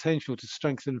has the potential to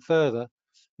strengthen further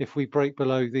if we break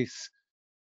below this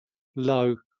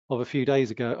low of a few days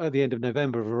ago at the end of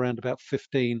November of around about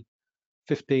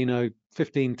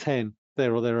 1510,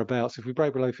 there or thereabouts. If we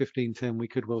break below 1510, we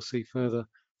could well see further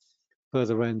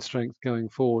Rand strength going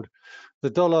forward. The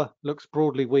dollar looks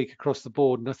broadly weak across the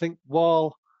board, and I think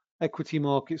while equity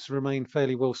markets remain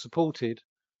fairly well supported,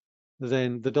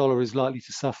 then the dollar is likely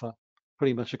to suffer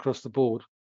pretty much across the board.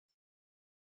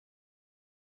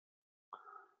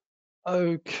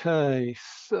 Okay,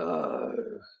 so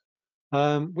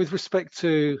with respect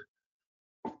to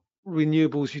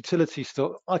renewables utility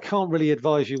stock, I can't really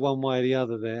advise you one way or the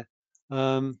other there.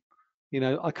 You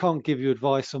know, I can't give you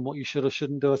advice on what you should or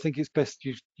shouldn't do. I think it's best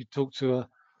you talk to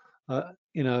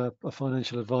a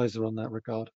financial advisor on that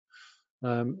regard.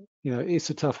 You know, it's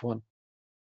a tough one.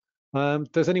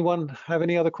 Does anyone have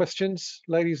any other questions,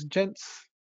 ladies and gents,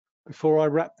 before I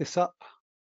wrap this up?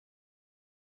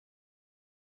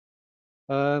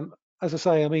 As I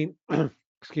say, I mean,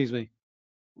 excuse me,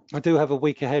 I do have a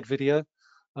week ahead video.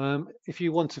 If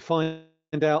you want to find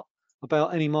out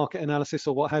about any market analysis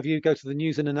or what have you, go to the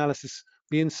news and analysis,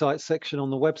 the insights section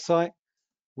on the website.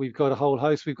 We've got a whole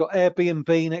host. We've got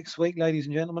Airbnb next week, ladies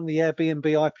and gentlemen, the Airbnb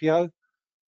IPO.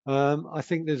 I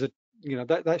think there's a, you know,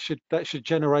 that should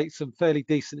generate some fairly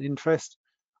decent interest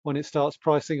when it starts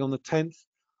pricing on the 10th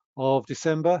of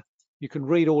December. You can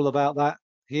read all about that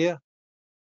here.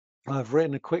 I've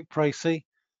written a quick précis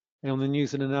on the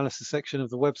news and analysis section of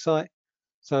the website.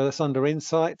 So that's under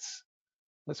insights.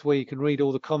 That's where you can read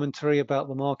all the commentary about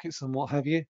the markets and what have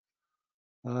you.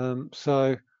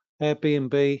 So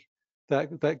Airbnb,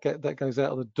 that goes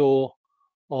out of the door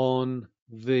on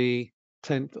the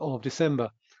 10th of December.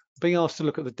 Being asked to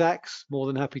look at the DAX, more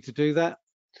than happy to do that.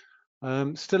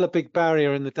 Still a big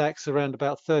barrier in the DAX around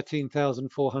about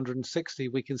 13,460.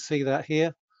 We can see that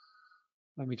here.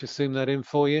 Let me just zoom that in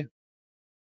for you.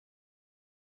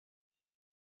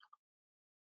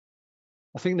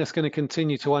 I think that's going to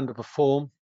continue to underperform.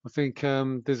 I think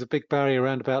there's a big barrier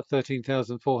around about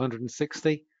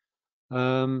 13,460.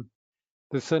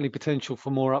 There's certainly potential for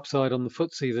more upside on the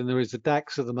FTSE than there is the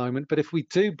DAX at the moment. But if we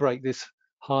do break this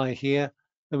high here,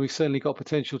 then we've certainly got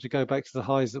potential to go back to the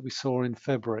highs that we saw in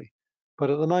February. But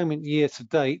at the moment, year to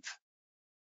date,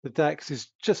 the DAX is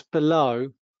just below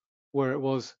where it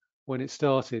was when it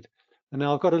started. And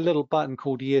now I've got a little button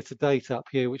called year to date up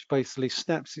here, which basically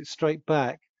snaps it straight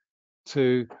back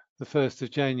to the 1st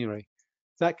of January.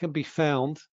 That can be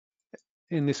found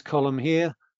in this column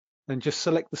here, and just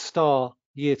select the star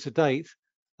year to date,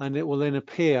 and it will then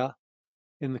appear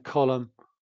in the column,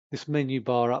 this menu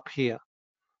bar up here.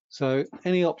 So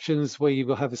any options where you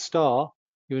will have a star,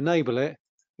 you enable it,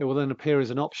 it will then appear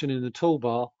as an option in the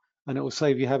toolbar, and it will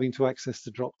save you having to access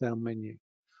the drop-down menu.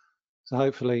 So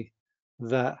hopefully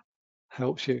that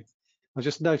helps you. I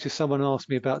just noticed someone asked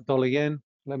me about dollar yen.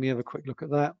 Let me have a quick look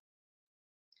at that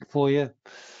for you.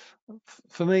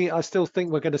 For me, I still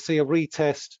think we're going to see a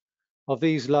retest of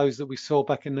these lows that we saw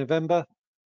back in November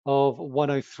of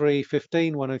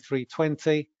 103.15,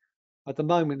 103.20. At the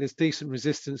moment, there's decent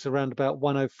resistance around about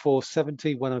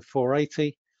 104.70,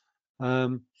 104.80.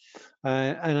 And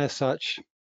as such,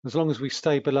 as long as we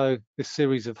stay below this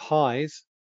series of highs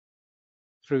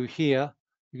through here,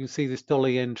 you can see this dollar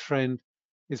yen trend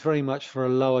is very much for a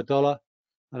lower dollar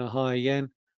and a higher yen.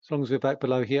 As long as we're back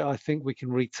below here, I think we can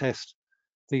retest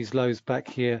these lows back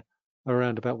here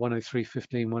around about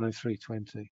 103.15,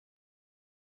 103.20.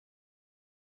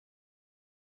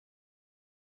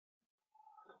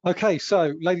 Okay,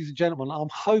 so ladies and gentlemen, I'm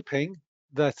hoping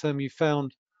that you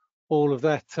found all of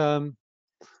that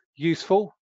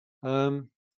useful. I'd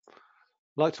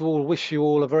like to wish you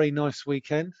all a very nice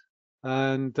weekend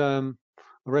and a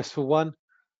restful one,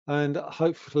 and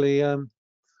hopefully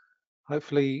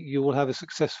you will have a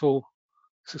successful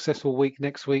week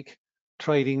next week,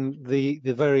 trading the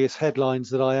various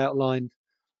headlines that I outlined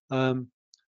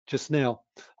just now.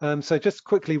 So just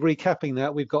quickly recapping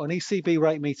that, we've got an ECB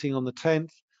rate meeting on the 10th.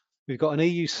 We've got an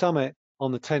EU summit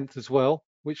on the 10th as well,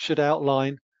 which should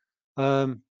outline,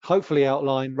 hopefully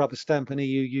outline, rubber stamp an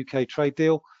EU-UK trade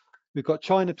deal. We've got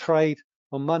China trade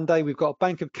on Monday. We've got a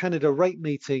Bank of Canada rate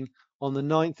meeting on the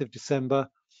 9th of December.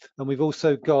 And we've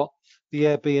also got the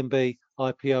Airbnb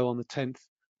IPO on the 10th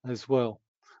as well.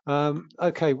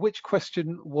 Okay, which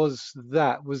question was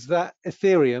that? Was that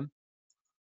Ethereum?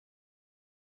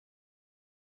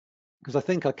 Because I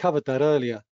think I covered that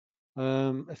earlier.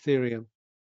 Ethereum.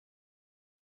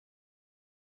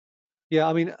 Yeah,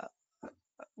 I mean,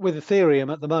 with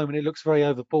Ethereum at the moment, it looks very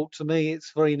overbought to me.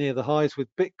 It's very near the highs with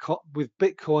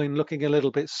Bitcoin looking a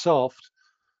little bit soft.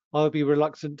 I would be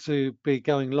reluctant to be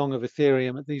going long of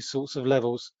Ethereum at these sorts of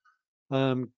levels,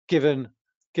 given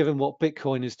what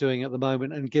Bitcoin is doing at the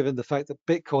moment, and given the fact that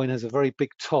Bitcoin has a very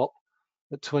big top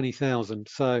at 20,000.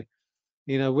 So,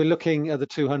 you know, we're looking at the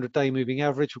 200-day moving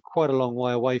average. We're quite a long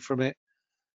way away from it.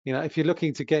 You know, if you're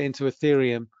looking to get into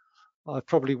Ethereum, I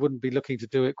probably wouldn't be looking to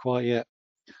do it quite yet.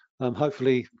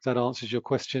 Hopefully that answers your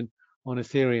question on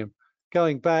Ethereum.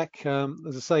 Going back,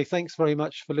 as I say, thanks very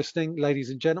much for listening, ladies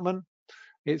and gentlemen.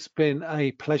 It's been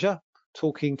a pleasure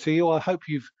talking to you. I hope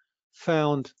you've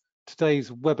found today's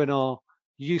webinar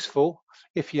useful.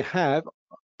 If you have,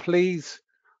 please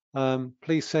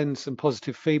send some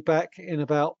positive feedback. In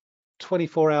about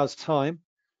 24 hours time,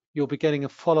 you'll be getting a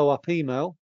follow-up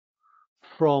email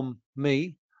from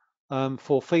me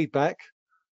for feedback.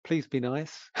 Please be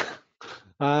nice.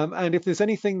 And if there's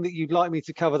anything that you'd like me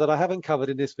to cover that I haven't covered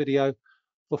in this video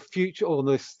for future, or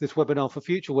this webinar for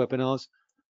future webinars,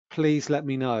 please let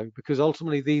me know, because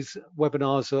ultimately these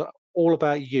webinars are all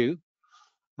about you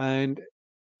and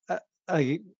a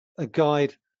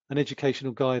guide, an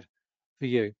educational guide for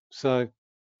you. So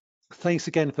thanks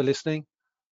again for listening.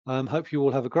 Hope you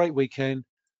all have a great weekend,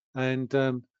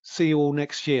 and see you all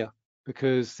next year,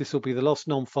 because this will be the last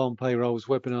non-farm payrolls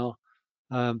webinar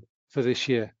for this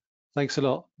year. Thanks a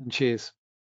lot, and cheers.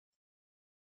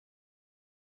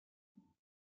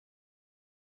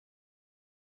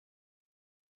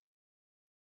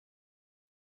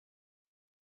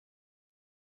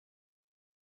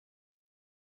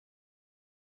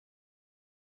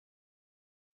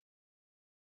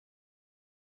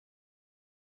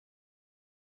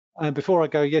 And before I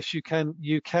go, yes, you can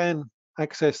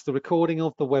access the recording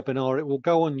of the webinar. It will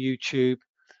go on YouTube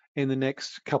in the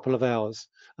next couple of hours,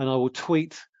 and I will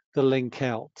tweet the link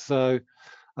out. So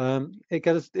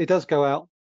it does go out.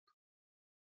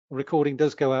 The recording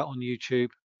does go out on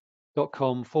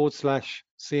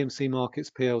youtube.com/CMC Markets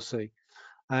PLC.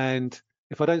 And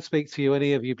if I don't speak to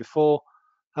any of you before,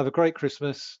 have a great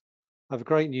Christmas, have a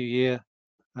great New Year,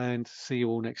 and see you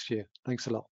all next year. Thanks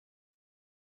a lot.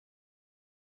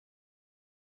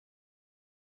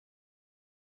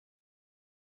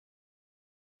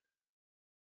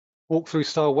 Walkthrough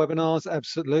style webinars,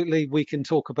 absolutely. We can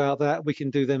talk about that. We can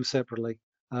do them separately,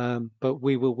 but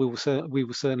we will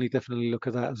certainly definitely look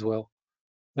at that as well.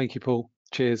 Thank you, Paul.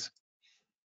 Cheers.